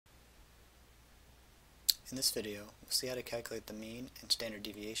In this video, we'll see how to calculate the mean and standard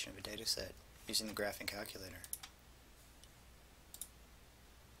deviation of a dataset using the graphing calculator.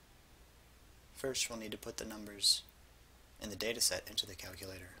 First, we'll need to put the numbers in the dataset into the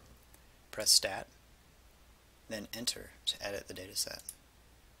calculator. Press Stat, then Enter to edit the dataset.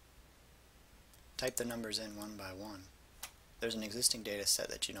 Type the numbers in one by one. If there's an existing dataset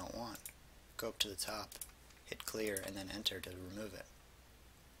that you don't want, go up to the top, hit Clear, and then Enter to remove it.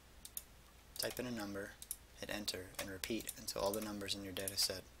 Type in a number, hit Enter, and repeat until all the numbers in your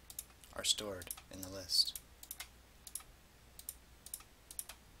dataset are stored in the list.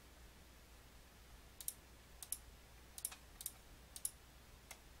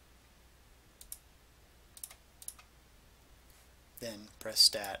 Then press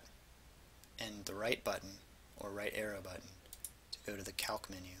Stat and the right button or right arrow button to go to the Calc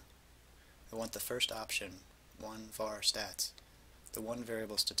menu. We want the first option, 1 var stats. The one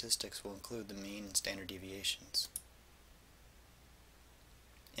variable statistics will include the mean and standard deviations.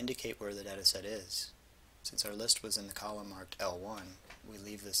 Indicate where the dataset is. Since our list was in the column marked L1, we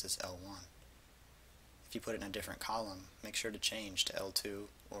leave this as L1. If you put it in a different column, make sure to change to L2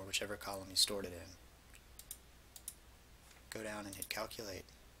 or whichever column you stored it in. Go down and hit Calculate.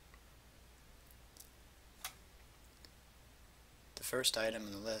 The first item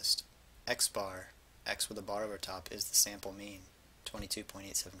in the list, X bar, X with a bar over top, is the sample mean,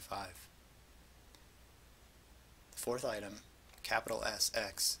 22.875. The fourth item, capital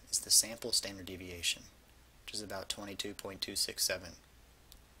SX, is the sample standard deviation, which is about 22.267.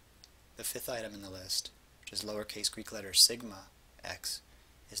 The fifth item in the list, which is lowercase Greek letter sigma x,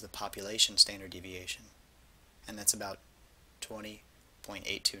 is the population standard deviation, and that's about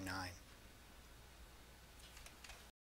 20.829.